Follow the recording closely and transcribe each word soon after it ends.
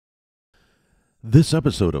This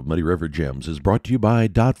episode of Muddy River Gems is brought to you by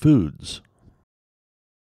Dot Foods.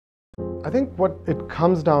 I think what it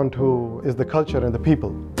comes down to is the culture and the people.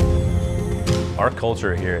 Our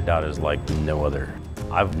culture here at Dot is like no other.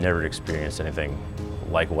 I've never experienced anything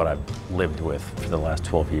like what I've lived with for the last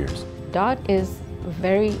 12 years. Dot is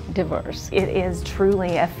very diverse. It is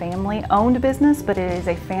truly a family-owned business, but it is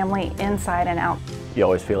a family inside and out. You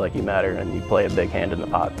always feel like you matter and you play a big hand in the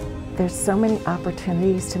pot. There's so many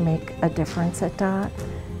opportunities to make a difference at Dot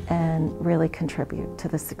and really contribute to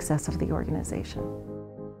the success of the organization.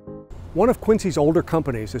 One of Quincy's older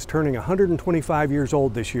companies is turning 125 years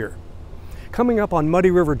old this year. Coming up on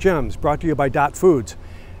Muddy River Gems, brought to you by Dot Foods.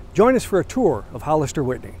 Join us for a tour of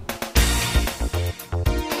Hollister-Whitney.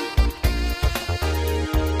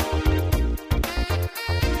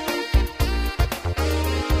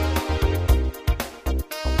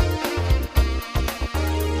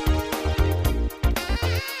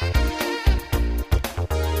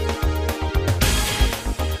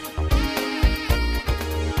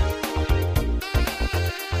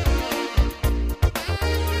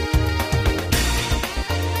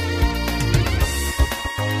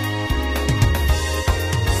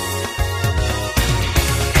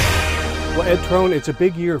 Well, Ed Trone, it's a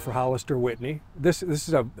big year for Hollister-Whitney. This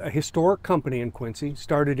is a historic company in Quincy,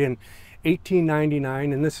 started in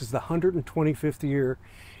 1899, and this is the 125th year.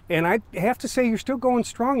 And I have to say, you're still going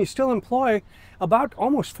strong. You still employ about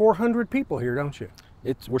almost 400 people here, don't you?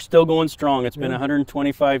 We're still going strong. It's been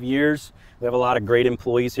 125 years. We have a lot of great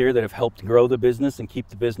employees here that have helped grow the business and keep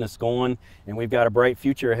the business going. And we've got a bright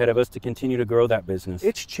future ahead of us to continue to grow that business.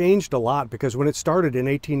 It's changed a lot because when it started in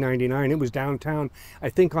 1899, it was downtown, I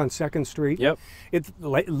think on 2nd Street. Yep. It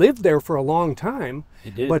lived there for a long time.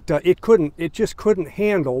 It did. But it just couldn't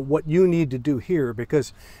handle what you need to do here,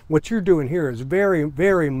 because what you're doing here is very,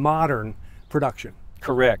 very modern production.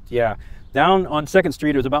 Correct, yeah. Down on 2nd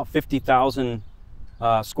Street, it was about 50,000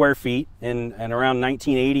 square feet, and around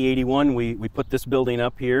 1980, 81, we put this building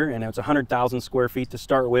up here, and it was 100,000 square feet to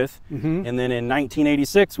start with. And then in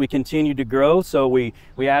 1986, we continued to grow, so we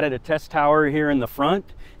added a test tower here in the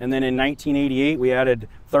front, and then in 1988, we added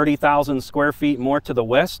 30,000 square feet more to the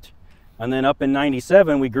west. And then up in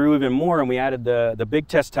 97, we grew even more, and we added the big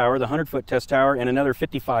test tower, the 100-foot test tower, and another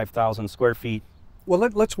 55,000 square feet. Well,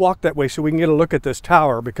 let's walk that way so we can get a look at this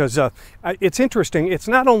tower, because it's interesting. It's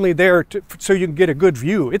not only there so you can get a good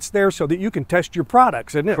view, it's there so that you can test your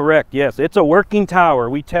products, isn't it? Correct, yes. It's a working tower.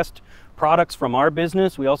 We test products from our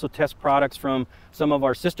business. We also test products from some of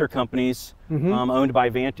our sister companies owned by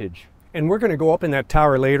Vantage. And we're going to go up in that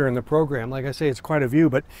tower later in the program. Like I say, it's quite a view,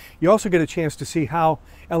 but you also get a chance to see how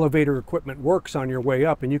elevator equipment works on your way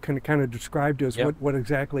up, and you can kind of describe to us what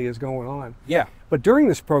exactly is going on. Yeah. But during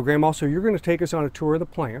this program also, you're going to take us on a tour of the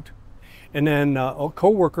plant, and then a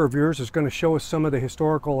co-worker of yours is going to show us some of the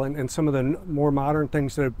historical and some of the more modern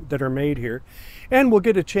things that are made here. And we'll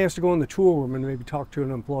get a chance to go in the tool room and maybe talk to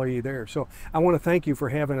an employee there. So I want to thank you for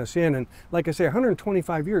having us in. And like I say,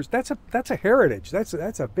 125 years, that's a heritage. That's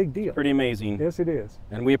a big deal. Pretty amazing. Yes, it is.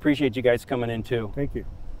 And we appreciate you guys coming in too. Thank you.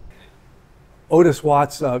 Otis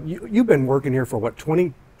Watts, you've been working here for what,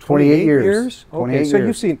 28 years? Okay, 28 so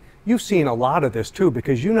years. you've seen a lot of this too,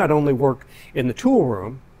 because you not only work in the tool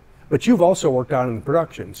room, but you've also worked out in the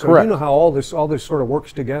production. So Correct. You know how all this sort of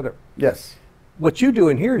works together. Yes. What you do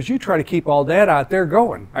in here is you try to keep all that out there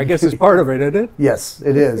going. I guess it's part of it, isn't it? Yes,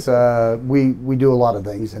 it is. We do a lot of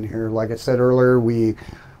things in here. Like I said earlier, we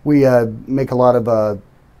make a lot of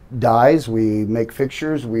dies. We make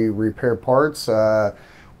fixtures. We repair parts.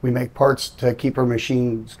 We make parts to keep our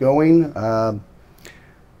machines going.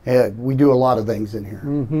 We do a lot of things in here.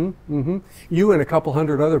 You and a couple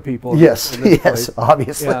hundred other people. Yes, in this yes, place.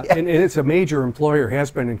 obviously. Yeah, and it's a major employer, has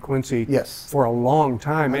been in Quincy for a long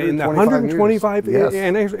time. And the 125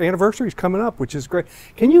 anniversary is coming up, which is great.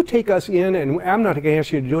 Can you take us in, and I'm not going to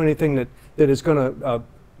ask you to do anything that is going to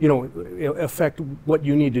affect what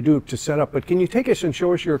you need to do to set up, but can you take us and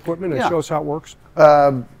show us your equipment and show us how it works?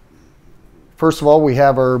 First of all, we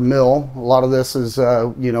have our mill. A lot of this is,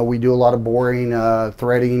 we do a lot of boring,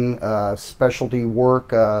 threading, specialty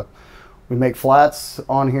work. We make flats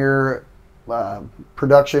on here,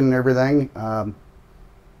 production and everything.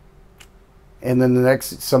 And then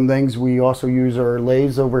some things we also use our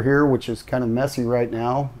lathes over here, which is kind of messy right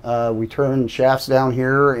now. We turn shafts down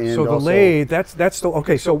here. And so the lathe,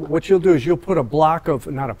 okay, so what you'll do is you'll put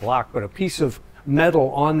not a block, but a piece of metal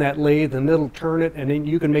on that lathe, and it'll turn it, and then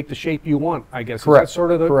you can make the shape you want, I guess. Correct. Is that sort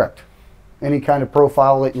of the... Correct. Any kind of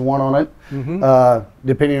profile that you want on it,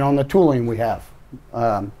 depending on the tooling we have.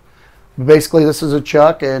 Basically, this is a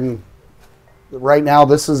chuck, and right now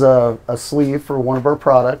this is a sleeve for one of our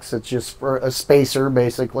products. It's just for a spacer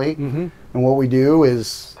basically. Mm-hmm. And what we do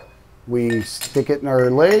is we stick it in our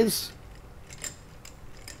lathes.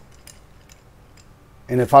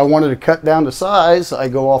 And if I wanted to cut down to size, I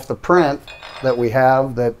go off the print that we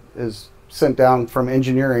have that is sent down from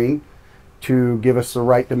engineering to give us the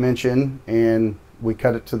right dimension, and we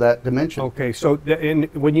cut it to that dimension. Okay, so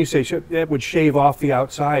when you say that would shave off the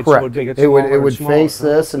outside, Correct. so it would make it it would smaller and smaller, face huh?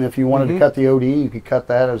 this, and if you wanted to cut the OD, you could cut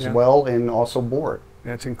that as Yeah. well, and also bore it.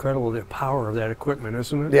 That's incredible, the power of that equipment,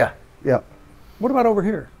 isn't it? Yeah, yeah. What about over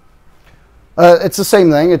here? It's the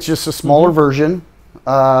same thing. It's just a smaller version.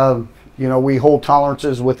 You know, we hold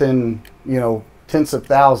tolerances within, you know, tenths of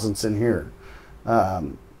thousandths in here.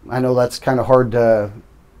 I know that's kind of hard to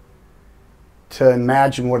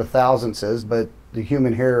imagine what a thousandth is, but the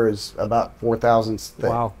human hair is about 4 thousandths thick.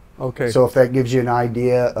 Wow. Okay. So if that gives you an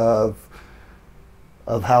idea of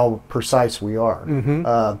how precise we are.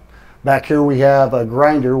 Back here we have a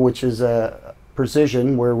grinder, which is a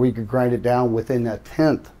precision where we could grind it down within a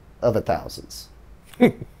tenth of a thousandths.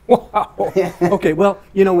 Wow. Okay, well,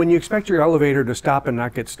 you know, when you expect your elevator to stop and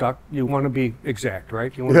not get stuck, you want to be exact,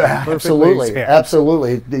 right? You want to be perfectly Absolutely, exact.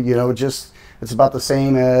 absolutely. You know, just it's about the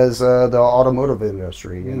same as the automotive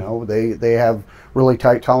industry. You know, they have really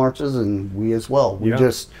tight tolerances, and we as well.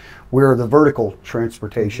 We're the vertical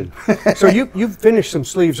transportation. So you've finished some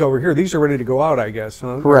sleeves over here. These are ready to go out, I guess,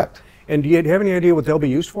 huh? Correct. And do you have any idea what they'll be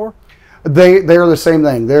used for? They're the same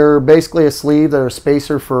thing. They're basically a sleeve. They're a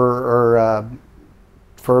spacer for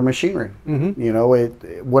machinery. You know,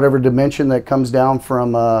 whatever dimension that comes down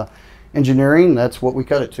from engineering, that's what we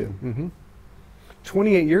cut it to.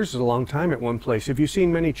 28 years is a long time at one place. Have you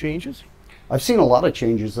seen many changes? I've seen a lot of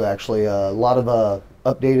changes, actually. A lot of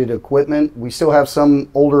updated equipment. We still have some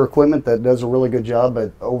older equipment that does a really good job,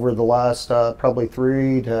 but over the last probably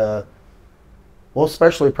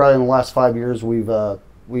especially probably in the last 5 years,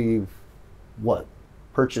 we've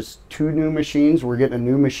purchased 2 new machines. We're getting a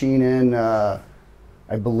new machine in,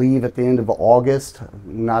 I believe, at the end of August.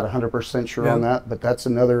 I'm not 100% sure on that, but that's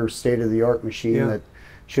another state-of-the-art machine that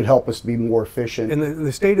should help us be more efficient. And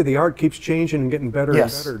the state of the art keeps changing and getting better and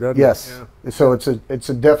better, doesn't it? Yeah. So it's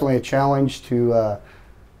definitely a challenge to,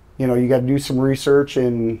 you know, you got to do some research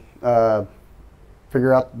and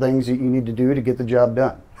figure out the things that you need to do to get the job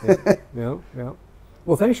done. Yeah.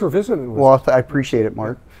 Well, thanks for visiting with us. Well, I appreciate it,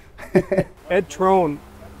 Mark. Ed Trone,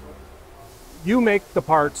 you make the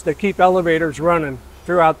parts that keep elevators running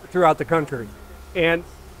throughout the country. And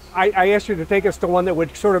I asked you to take us to one that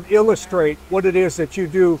would sort of illustrate what it is that you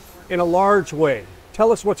do in a large way.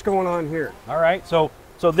 Tell us what's going on here. All right, so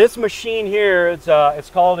this machine here, it's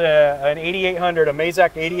called an 8800, a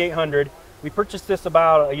Mazak 8800. We purchased this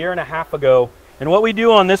about a year and a half ago. And what we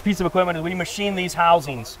do on this piece of equipment is we machine these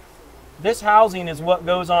housings. This housing is what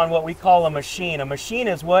goes on what we call a machine. A machine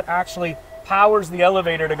is what actually powers the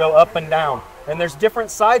elevator to go up and down. And there's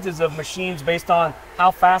different sizes of machines based on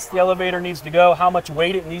how fast the elevator needs to go, how much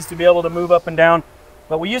weight it needs to be able to move up and down.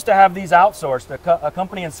 But we used to have these outsourced. A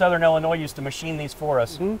company in Southern Illinois used to machine these for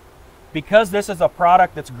us. Because this is a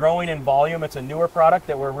product that's growing in volume, it's a newer product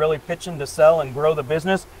that we're really pitching to sell and grow the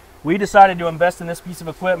business, we decided to invest in this piece of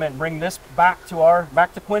equipment and bring this back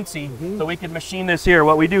to Quincy so we could machine this here.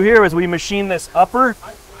 What we do here is we machine this upper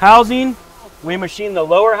housing, we machine the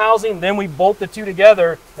lower housing, then we bolt the two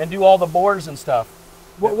together and do all the bores and stuff.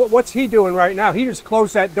 What's he doing right now? He just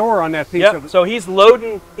closed that door on that piece of it. So he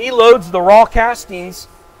loads the raw castings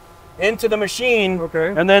into the machine,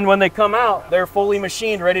 and then when they come out, they're fully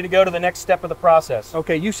machined, ready to go to the next step of the process.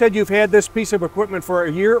 Okay, you said you've had this piece of equipment for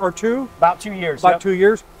a year or two? About 2 years. About 2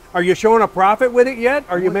 years? Are you showing a profit with it yet?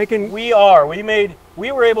 Are you making? We are. We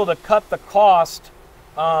were able to cut the cost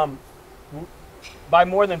by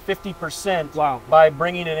more than 50%. Wow. By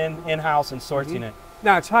bringing it in-house and sourcing it.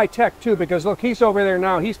 Now it's high tech too, because look, he's over there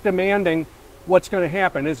now. He's demanding what's going to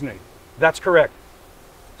happen, isn't he? That's correct.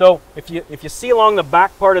 So if you see along the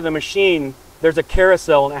back part of the machine, there's a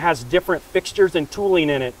carousel and it has different fixtures and tooling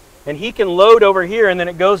in it. And he can load over here and then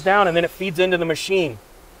it goes down and then it feeds into the machine.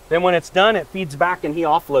 Then when it's done, it feeds back and he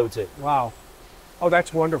offloads it. Wow. Oh,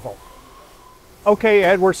 that's wonderful. Okay,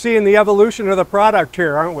 Ed, we're seeing the evolution of the product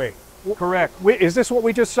here, aren't we? Correct. Is this what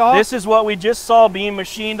we just saw? This is what we just saw being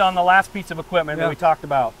machined on the last piece of equipment that we talked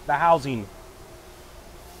about, the housing.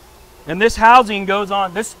 And this housing goes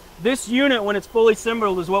on, this unit when it's fully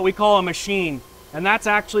assembled is what we call a machine. And that's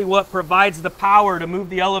actually what provides the power to move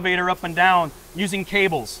the elevator up and down using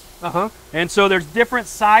cables. And so there's different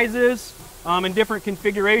sizes and different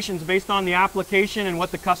configurations based on the application and what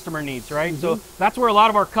the customer needs, right? So that's where a lot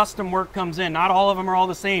of our custom work comes in. Not all of them are all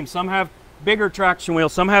the same. Some have bigger traction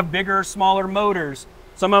wheels. Some have bigger or smaller motors.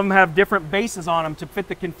 Some of them have different bases on them to fit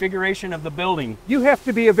the configuration of the building. You have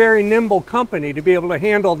to be a very nimble company to be able to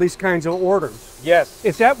handle these kinds of orders. Yes.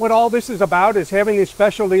 Is that what all this is about, is having these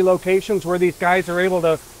specialty locations where these guys are able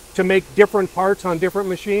to make different parts on different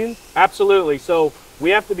machines? Absolutely. So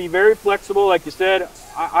we have to be very flexible. Like you said,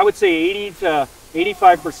 I would say 80 to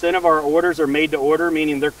 85% of our orders are made to order,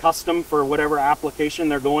 meaning they're custom for whatever application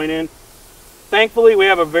they're going in. Thankfully, we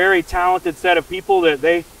have a very talented set of people that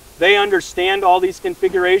they understand all these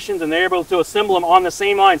configurations and they're able to assemble them on the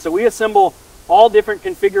same line. So we assemble all different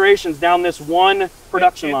configurations down this one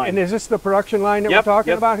production line. And is this the production line that we're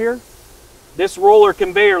talking about here? This roller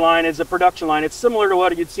conveyor line is a production line. It's similar to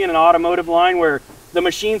what you'd see in an automotive line where the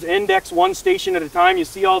machines index one station at a time. You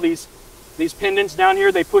see all these pendants down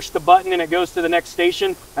here. They push the button and it goes to the next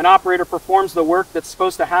station. An operator performs the work that's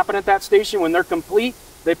supposed to happen at that station. When they're complete,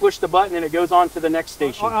 they push the button and it goes on to the next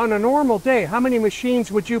station. On a normal day, how many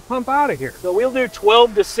machines would you pump out of here? So we'll do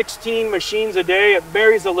 12 to 16 machines a day. It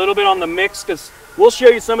varies a little bit on the mix because we'll show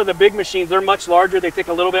you some of the big machines. They're much larger. They take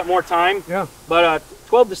a little bit more time. Yeah. But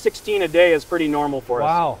 12 to 16 a day is pretty normal for us.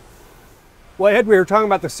 Wow. Well, Ed, we were talking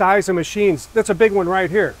about the size of machines. That's a big one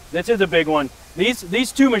right here. This is a big one.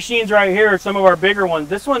 These two machines right here are some of our bigger ones.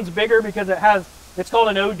 This one's bigger because it's called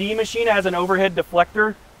an OD machine. It has an overhead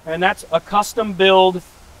deflector, and that's a custom build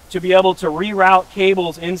to be able to reroute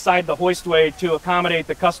cables inside the hoistway to accommodate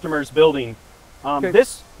the customer's building. Okay.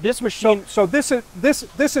 This machine. So this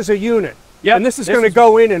is a unit. Yeah. And this is going to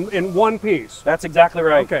go in one piece. That's exactly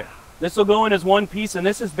right. Okay. This will go in as one piece, and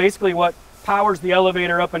this is basically what powers the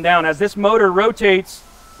elevator up and down. As this motor rotates,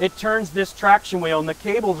 it turns this traction wheel, and the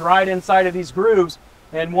cable's right inside of these grooves.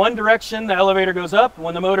 In one direction, the elevator goes up.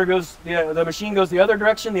 When the motor goes, the machine goes the other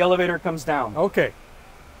direction, the elevator comes down. Okay.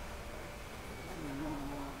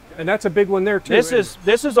 And that's a big one there too.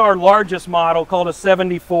 This is our largest model, called a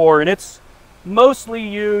 74, and it's mostly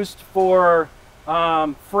used for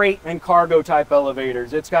freight and cargo type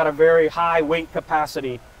elevators. It's got a very high weight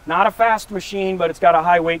capacity. Not a fast machine, but it's got a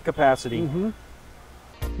high weight capacity. Mm-hmm.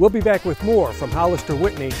 We'll be back with more from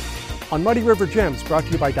Hollister-Whitney on Muddy River Gems, brought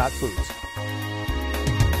to you by Dot Foods.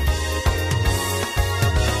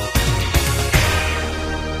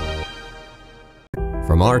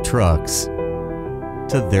 From our trucks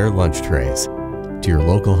to their lunch trays, to your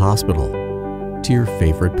local hospital, to your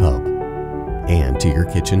favorite pub, and to your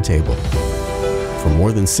kitchen table. For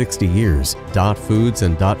more than 60 years, Dot Foods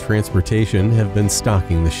and Dot Transportation have been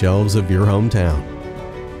stocking the shelves of your hometown.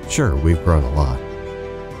 Sure, we've grown a lot,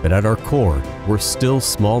 but at our core, we're still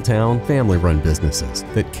small-town, family-run businesses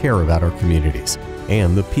that care about our communities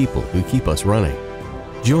and the people who keep us running.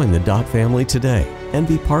 Join the Dot family today and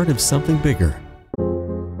be part of something bigger.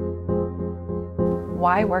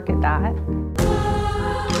 Why work at Dot?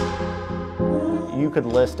 You could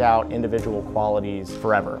list out individual qualities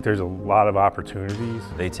forever. There's a lot of opportunities.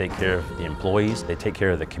 They take care of the employees, they take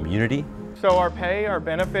care of the community. So our pay, our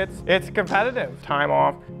benefits, it's competitive. Time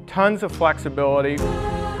off, tons of flexibility.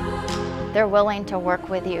 They're willing to work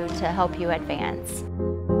with you to help you advance.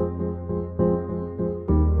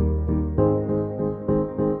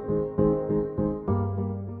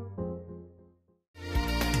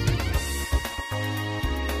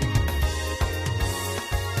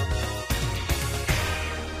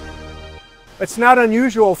 It's not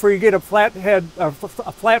unusual for you to get a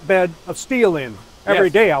flatbed of steel in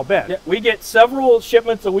every day, I'll bet. Yeah, we get several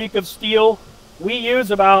shipments a week of steel. We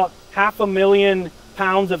use about 500,000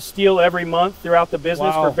 pounds of steel every month throughout the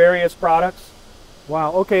business for various products.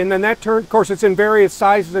 Wow, okay, and then that turns, of course, it's in various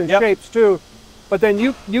sizes and shapes too, but then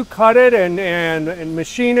you cut it and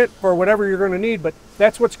machine it for whatever you're going to need, but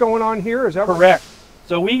that's what's going on here, is that correct?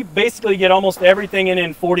 So we basically get almost everything in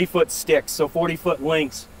 40-foot sticks, so 40-foot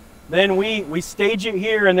lengths. Then we stage it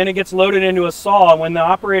here, and then it gets loaded into a saw. And when the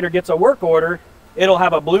operator gets a work order, it'll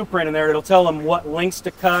have a blueprint in there. It'll tell them what lengths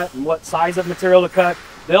to cut and what size of material to cut.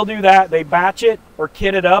 They'll do that. They batch it or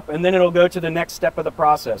kit it up, and then it'll go to the next step of the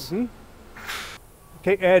process. Mm-hmm.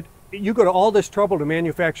 Okay, Ed, you go to all this trouble to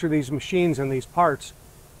manufacture these machines and these parts,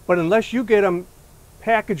 but unless you get them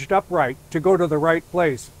packaged up right to go to the right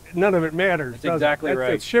place, none of it matters. That's exactly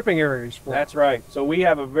right. It's shipping areas. That's right. So we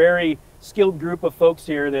have a very skilled group of folks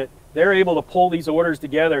here that they're able to pull these orders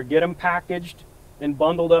together, get them packaged and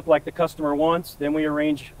bundled up like the customer wants. Then we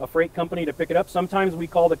arrange a freight company to pick it up. Sometimes we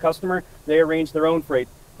call the customer, they arrange their own freight.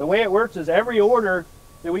 The way it works is every order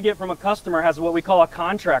that we get from a customer has what we call a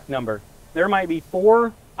contract number. There might be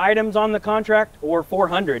 4 items on the contract or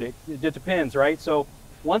 400, it depends, right? So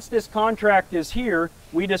once this contract is here,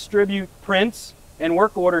 we distribute prints and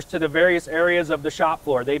work orders to the various areas of the shop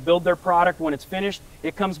floor. They build their product. When it's finished,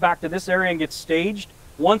 it comes back to this area and gets staged.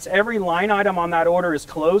 Once every line item on that order is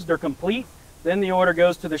closed or complete, then the order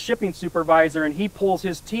goes to the shipping supervisor and he pulls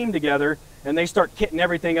his team together and they start kitting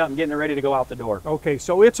everything up and getting it ready to go out the door. Okay,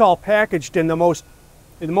 so it's all packaged in the most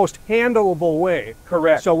handleable way.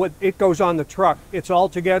 Correct. So it goes on the truck. It's all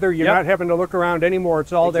together. You're not having to look around anymore.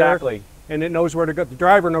 It's all there. Exactly. And it knows where to go. The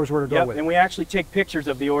driver knows where to go with it. And we actually take pictures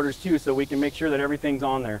of the orders too, so we can make sure that everything's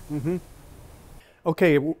on there.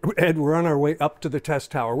 Okay, Ed, we're on our way up to the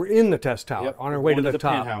test tower. We're in the test tower, on our way to the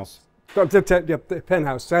top. Penthouse. The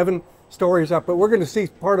penthouse, 7 stories up. But we're going to see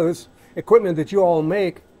part of this equipment that you all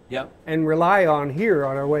make and rely on here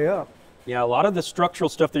on our way up. Yeah, a lot of the structural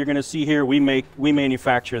stuff that you're going to see here, we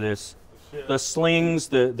manufacture this. The slings,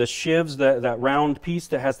 the shivs, that round piece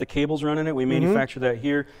that has the cables running it, we manufacture that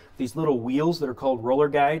here. These little wheels that are called roller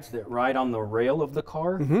guides that ride on the rail of the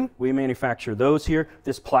car, we manufacture those here.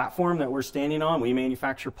 This platform that we're standing on, we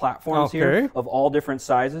manufacture platforms here of all different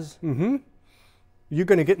sizes. You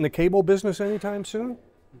going to get in the cable business anytime soon?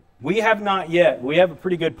 We have not yet. We have a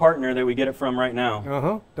pretty good partner that we get it from right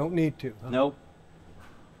now. Don't need to. Nope.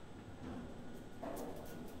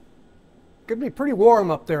 Could be pretty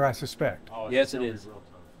warm up there, I suspect. Yes, it is.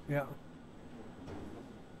 Yeah.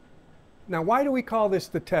 Now, why do we call this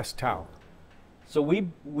the test tower? So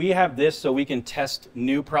we have this so we can test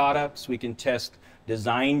new products. We can test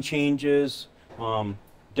design changes.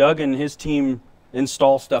 Doug and his team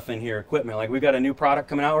install stuff in here, equipment. Like we've got a new product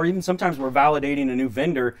coming out, or even sometimes we're validating a new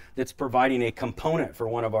vendor that's providing a component for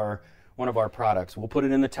one of our products. We'll put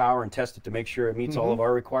it in the tower and test it to make sure it meets all of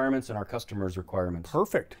our requirements and our customers' requirements.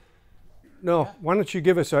 Perfect. No, why don't you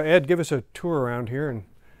give us Ed, give us a tour around here. And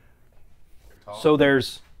so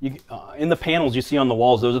there's, in the panels you see on the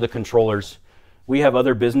walls, those are the controllers. We have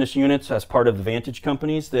other business units as part of the Vantage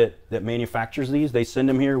companies that manufactures these. They send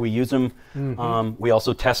them here, we use them. We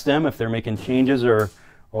also test them if they're making changes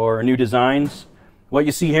or new designs. What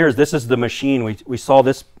you see here is this is the machine. We saw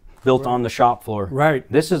this built on the shop floor.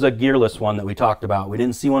 Right. This is a gearless one that we talked about. We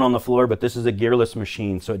didn't see one on the floor, but this is a gearless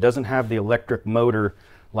machine. So it doesn't have the electric motor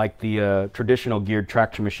like the traditional geared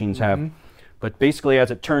traction machines have. But basically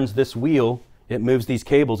as it turns this wheel, it moves these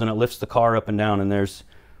cables and it lifts the car up and down. And there's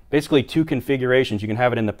basically 2 configurations. You can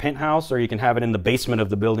have it in the penthouse or you can have it in the basement of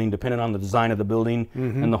the building, depending on the design of the building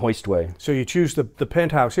and the hoistway. So you choose the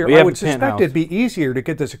penthouse here. I would suspect it'd be easier to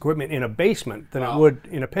get this equipment in a basement than it would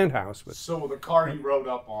in a penthouse. But. So the car you rode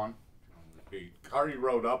up on,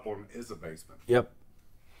 is a basement. Yep.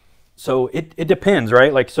 So it depends,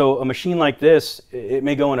 right? Like, so a machine like this, it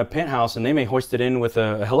may go in a penthouse and they may hoist it in with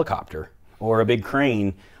a helicopter or a big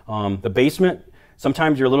crane. The basement,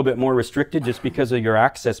 sometimes you're a little bit more restricted just because of your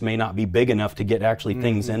access may not be big enough to get actually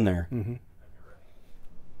things in there.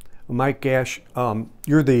 Mike Gash,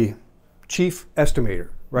 you're the chief estimator,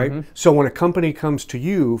 right? So when a company comes to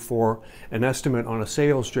you for an estimate on a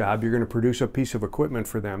sales job, you're going to produce a piece of equipment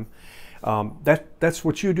for them. That's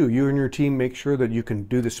what you do. You and your team make sure that you can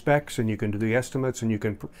do the specs and you can do the estimates and you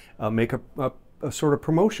can make a sort of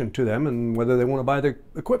promotion to them and whether they want to buy the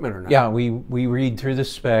equipment or not. Yeah, we read through the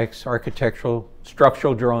specs, architectural,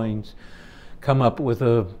 structural drawings, come up with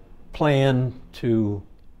a plan to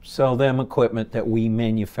sell them equipment that we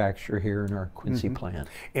manufacture here in our Quincy plant.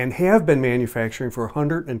 And have been manufacturing for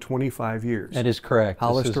 125 years. That is correct.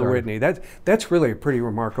 Hollister-Whitney. That's really a pretty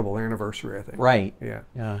remarkable anniversary, I think. Right.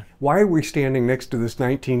 Yeah. Why are we standing next to this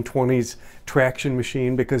 1920s traction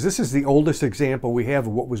machine? Because this is the oldest example we have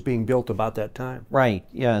of what was being built about that time. Right,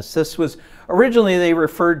 yes. This was, originally they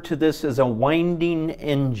referred to this as a winding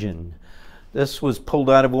engine. This was pulled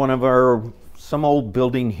out of some old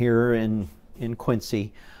building here in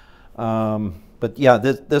Quincy. But yeah,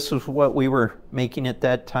 this was what we were making at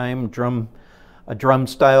that time, a drum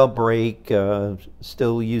style brake,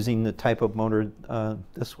 still using the type of motor.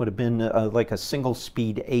 This would have been like a single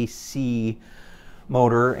speed AC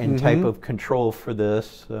motor and type of control for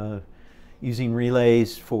this, using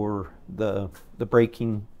relays for the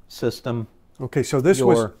braking system. Okay, so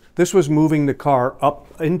this was moving the car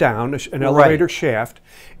up and down an elevator shaft,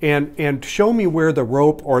 and show me where the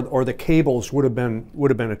rope or the cables would have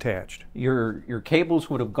been attached. Your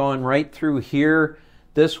cables would have gone right through here.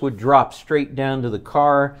 This would drop straight down to the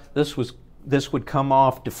car. This would come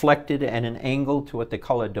off deflected at an angle to what they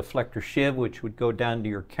call a deflector shiv, which would go down to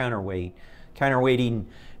your counterweight. Counterweighting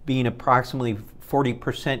being approximately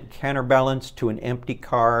 40% counterbalance to an empty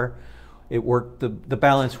car. The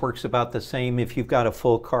balance works about the same if you've got a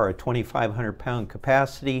full car, a 2,500 pound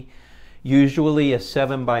capacity, usually a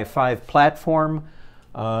 7x5 platform.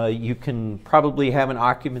 You can probably have an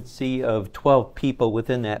occupancy of 12 people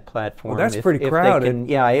within that platform. Well, that's pretty crowded.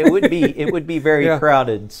 Yeah, it would be. It would be very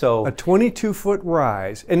crowded. So a 22-foot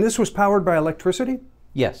rise, and this was powered by electricity.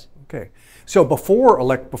 Yes. Okay. So before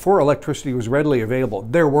electricity was readily available,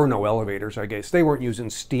 there were no elevators. I guess they weren't using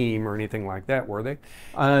steam or anything like that, were they?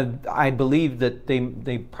 I believe that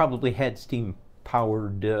they probably had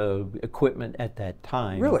steam-powered equipment at that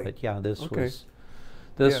time. Really? But yeah, this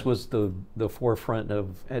was the forefront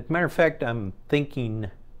of. As a matter of fact, I'm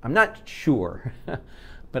not sure,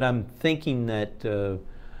 but I'm thinking that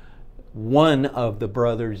one of the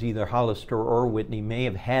brothers, either Hollister or Whitney, may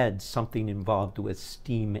have had something involved with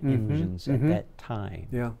steam engines at that time.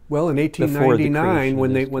 Yeah. Well, in 1899,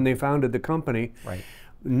 when they founded the company, right,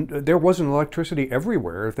 there wasn't electricity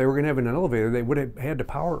everywhere. If they were going to have an elevator, they would have had to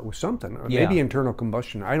power it with something, or maybe internal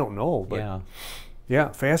combustion. I don't know, but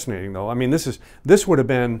yeah, fascinating though. I mean, this would have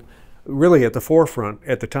been really at the forefront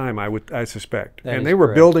at the time, I suspect. And they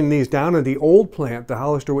were building these down in the old plant, the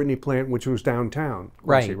Hollister-Whitney plant, which was downtown.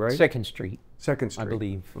 Quincy, right? 2nd Street. 2nd Street. I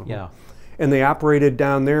believe, yeah. And they operated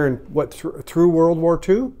down there in what, through World War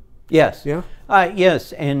II? Yes. Yeah?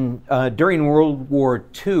 Yes, and during World War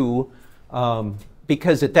II,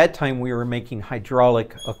 because at that time we were making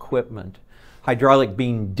hydraulic equipment, hydraulic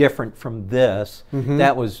being different from this,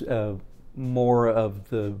 that was more of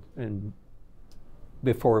the,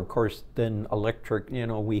 before, of course, then electric. You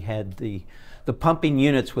know, we had the pumping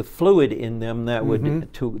units with fluid in them that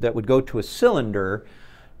would go to a cylinder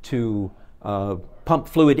to pump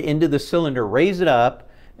fluid into the cylinder, raise it up,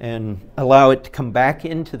 and allow it to come back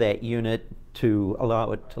into that unit to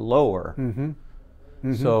allow it to lower.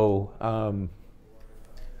 So.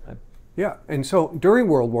 Yeah, and so during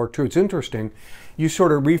World War II, it's interesting, you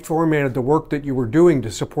sort of reformatted the work that you were doing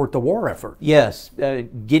to support the war effort. Yes,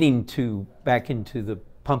 getting back into the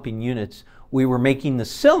pumping units, we were making the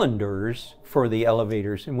cylinders for the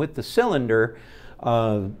elevators, and with the cylinder,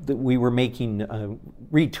 we were making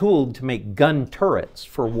retooled to make gun turrets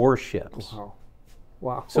for warships. Wow.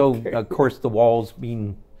 Wow. So of course the wall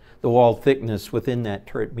thickness within that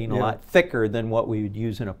turret being a lot thicker than what we would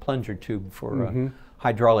use in a plunger tube for a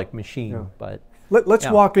hydraulic machine. But let's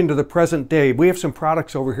walk into the present day. We have some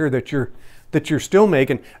products over here that you're still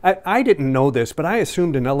making. I didn't know this, but I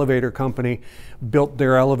assumed an elevator company built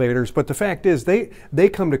their elevators. But the fact is, they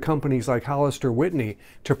come to companies like Hollister-Whitney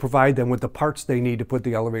to provide them with the parts they need to put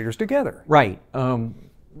the elevators together. Right.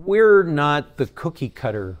 We're not the cookie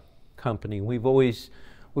cutter company. We've always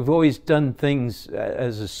done things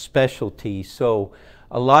as a specialty. So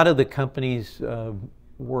a lot of the companies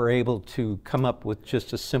were able to come up with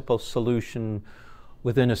just a simple solution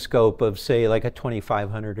within a scope of, say, like a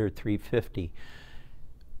 2500 or 350.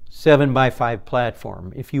 7x5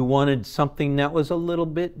 platform. If you wanted something that was a little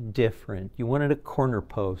bit different, you wanted a corner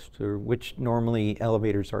post, or which normally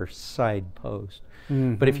elevators are side post.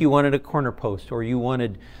 But if you wanted a corner post, or you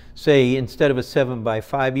wanted, say, instead of a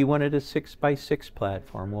 7x5, you wanted a 6x6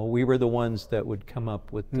 platform. Well, we were the ones that would come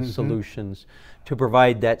up with the solutions to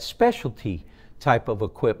provide that specialty type of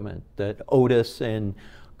equipment that Otis and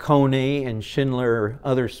Kone and Schindler,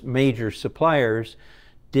 other major suppliers,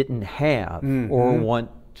 didn't have or want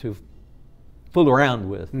to fool around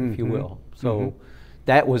with, if you will. So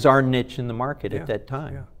that was our niche in the market at that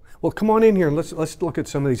time. Yeah. Well, come on in here and let's look at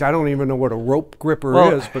some of these. I don't even know what a rope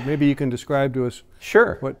gripper is, but maybe you can describe to us.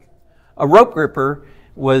 Sure. What a rope gripper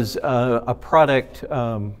was a product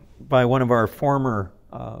by one of our former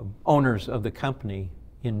owners of the company.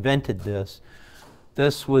 Invented this.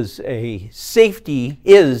 This was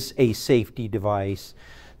is a safety device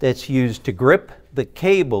that's used to grip the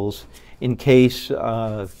cables in case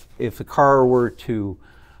if the car were to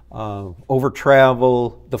over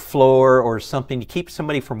travel the floor or something, to keep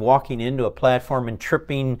somebody from walking into a platform and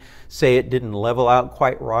tripping, say it didn't level out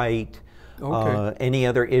quite right. Any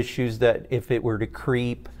other issues that if it were to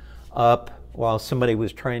creep up while somebody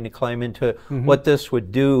was trying to climb into it. What this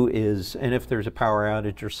would do is, and if there's a power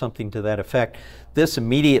outage or something to that effect, this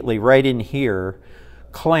immediately right in here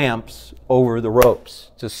clamps over the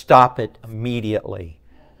ropes to stop it immediately.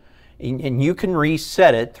 And you can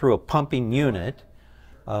reset it through a pumping unit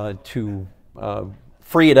to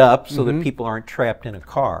free it up so that people aren't trapped in a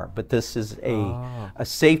car. But this is a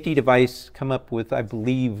safety device come up with, I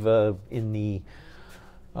believe, in the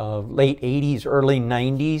late 80s, early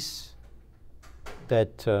 90s.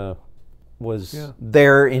 That was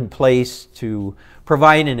there in place to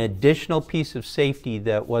provide an additional piece of safety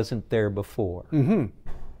that wasn't there before.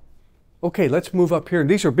 Okay, let's move up here.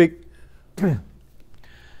 These are big.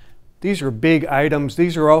 These are big items.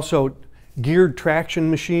 These are also geared traction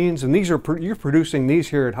machines, and these are you're producing these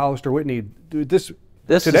here at Hollister-Whitney. This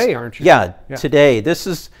This today, is, aren't you? Yeah, today.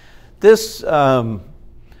 This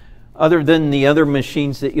other than the other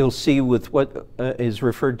machines that you'll see with what is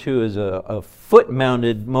referred to as a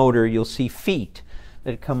foot-mounted motor, you'll see feet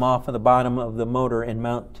that come off of the bottom of the motor and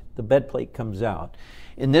mount, the bed plate comes out.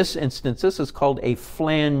 In this instance, this is called a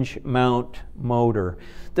flange mount motor.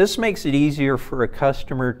 This makes it easier for a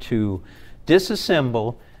customer to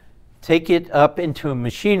disassemble, take it up into a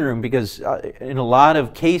machine room, because in a lot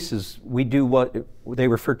of cases we do what they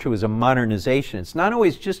refer to as a modernization. It's not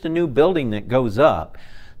always just a new building that goes up.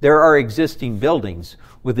 There are existing buildings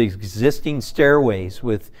with existing stairways,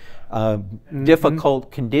 with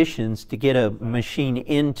difficult conditions to get a machine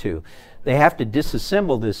into. They have to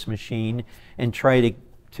disassemble this machine and try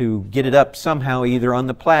to get it up somehow, either on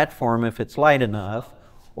the platform if it's light enough,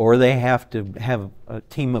 or they have to have a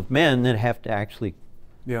team of men that have to actually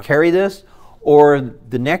carry this, or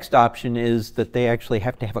the next option is that they actually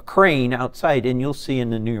have to have a crane outside. And you'll see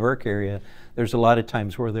in the New York area, there's a lot of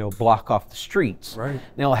times where they'll block off the streets. Right.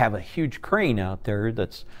 They'll have a huge crane out there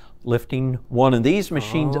that's lifting one of these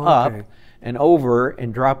machines up and over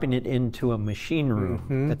and dropping it into a machine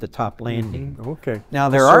room at the top landing. Okay. Now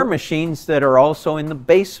there are machines that are also in the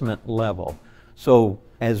basement level. So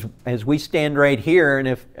as we stand right here, and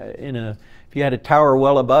if you had a tower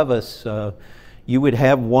well above us, you would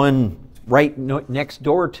have one right next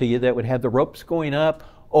door to you that would have the ropes going up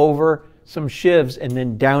over some shivs and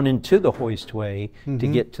then down into the hoistway to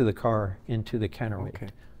get to the car into the counterweight. Okay.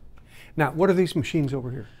 Now, what are these machines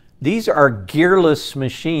over here? These are gearless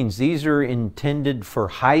machines. These are intended for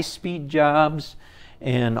high-speed jobs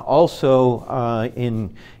and also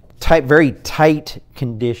in very tight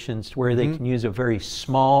conditions where they can use a very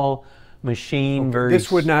small machine.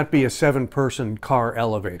 This would not be a 7-person car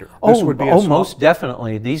elevator. This would be a small... most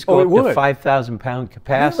definitely. These go up to 5,000 pound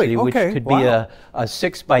capacity, which could be a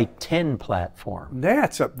 6x10 platform.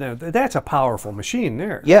 That's a powerful machine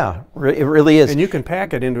there. Yeah, it really is. And you can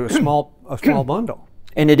pack it into a small bundle.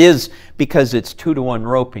 And it is because it's 2-to-1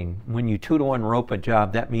 roping. When you 2-to-1 rope a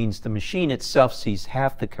job, that means the machine itself sees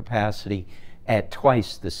half the capacity at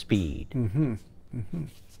twice the speed.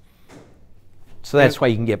 So that's why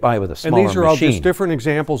you can get by with a smaller machine. And these are all just different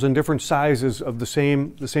examples and different sizes of the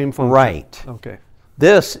same function. Right. Okay.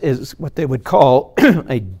 This is what they would call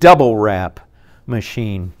a double wrap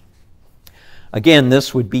machine. Again,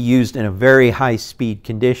 this would be used in a very high speed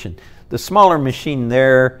condition. The smaller machine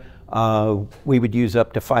there, we would use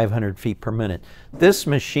up to 500 feet per minute. This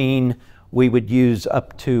machine we would use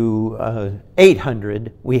up to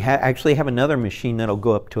 800. We actually have another machine that'll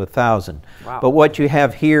go up to 1,000. Wow. But what you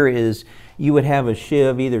have here is you would have a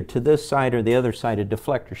shiv either to this side or the other side, a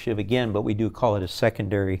deflector shiv again, but we do call it a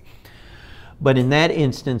secondary. But in that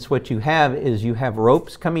instance, what you have is you have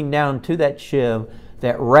ropes coming down to that shiv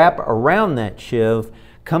that wrap around that shiv,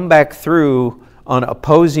 come back through on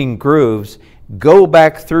opposing grooves, go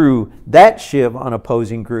back through that shiv on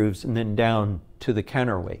opposing grooves, and then down to the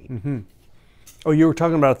counterweight. Oh, you were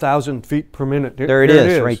talking about 1,000 feet per minute. There it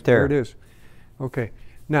is, right there. There it is. Okay.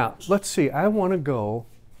 Now, let's see. I want to go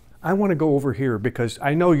over here because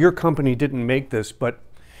I know your company didn't make this, but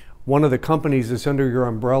one of the companies that's under your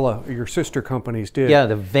umbrella, your sister companies did. Yeah,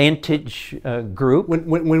 the Vantage group.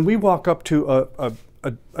 When we walk up to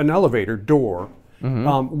an elevator door,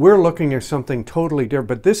 we're looking at something totally different,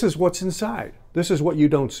 but this is what's inside. This is what you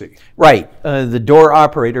don't see. Right, the door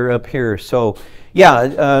operator up here. So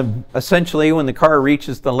yeah, essentially when the car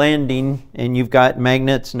reaches the landing and you've got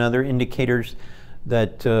magnets and other indicators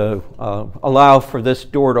that allow for this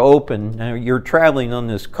door to open. Now you're traveling on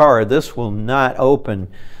this car, this will not open.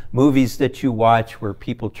 Movies that you watch where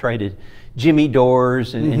people try to jimmy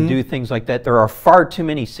doors and do things like that. There are far too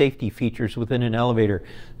many safety features within an elevator.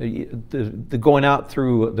 The going out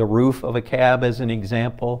through the roof of a cab as an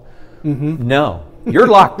example. No, you're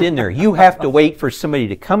locked in there. You have to wait for somebody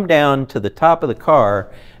to come down to the top of the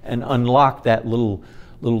car and unlock that little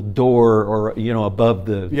door, or above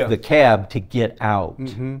the cab to get out.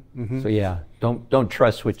 So yeah, don't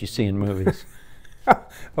trust what you see in movies.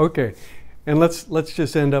 Okay, and let's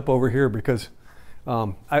just end up over here because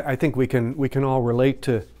I think we can all relate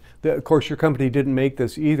to. Of course, your company didn't make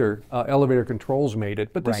this either. Elevator Controls made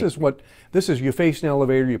it, but this is you face an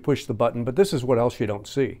elevator, you push the button, but this is what else you don't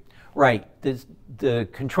see. Right. The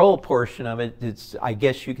control portion of it, I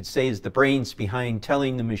guess you could say, is the brains behind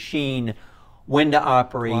telling the machine when to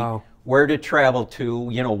operate, where to travel to,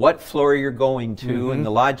 what floor you're going to, and the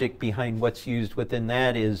logic behind what's used within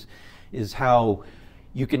that is how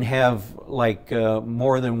you can have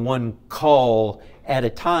more than one call at a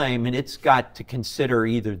time, and it's got to consider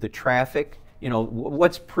either the traffic,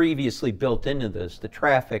 what's previously built into this, the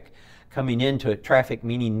traffic coming into it, traffic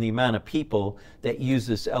meaning the amount of people that use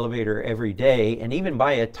this elevator every day, and even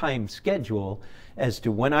by a time schedule as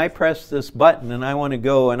to when I press this button and I want to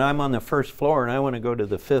go, and I'm on the first floor and I want to go to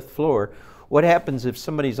the 5th floor, what happens if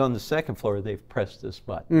somebody's on the 2nd floor, they've pressed this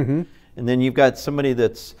button? And then you've got somebody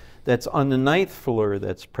that's on the 9th floor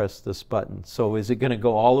that's pressed this button. So is it going to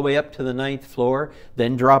go all the way up to the 9th floor,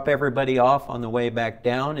 then drop everybody off on the way back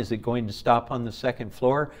down? Is it going to stop on the 2nd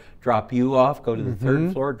floor, drop you off, go to the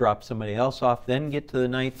 3rd floor, drop somebody else off, then get to the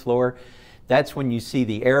 9th floor? That's when you see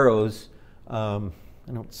the arrows.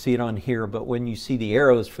 I don't see it on here, but when you see the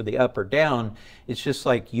arrows for the up or down, it's just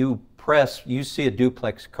like you press, you see a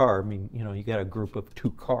duplex car. I mean, you know, you got a group of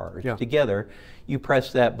 2 cars together. You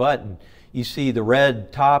press that button. You see the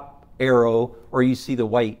red top arrow or you see the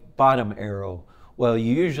white bottom arrow. Well,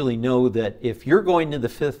 you usually know that if you're going to the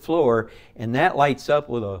 5th floor and that lights up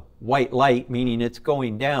with a white light, meaning it's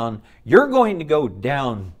going down, you're going to go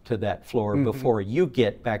down to that floor before you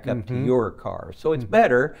get back up to your car. So it's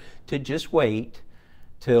better to just wait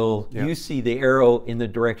till you see the arrow in the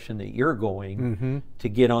direction that you're going to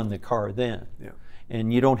get on the car then.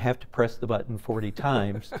 And you don't have to press the button 40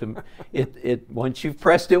 times. To once you've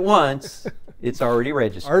pressed it once, it's already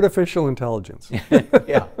registered. Artificial intelligence.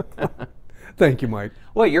 Yeah. Thank you, Mike.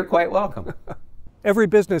 Well, you're quite welcome. Every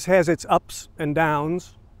business has its ups and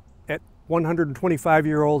downs. At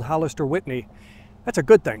 125-year-old Hollister-Whitney, that's a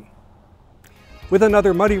good thing. With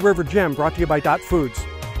another Muddy River Gem brought to you by Dot Foods,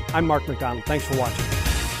 I'm Mark McDonald. Thanks for watching.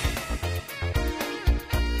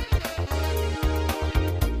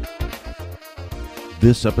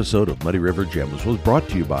 This episode of Muddy River Gems was brought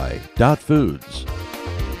to you by Dot Foods.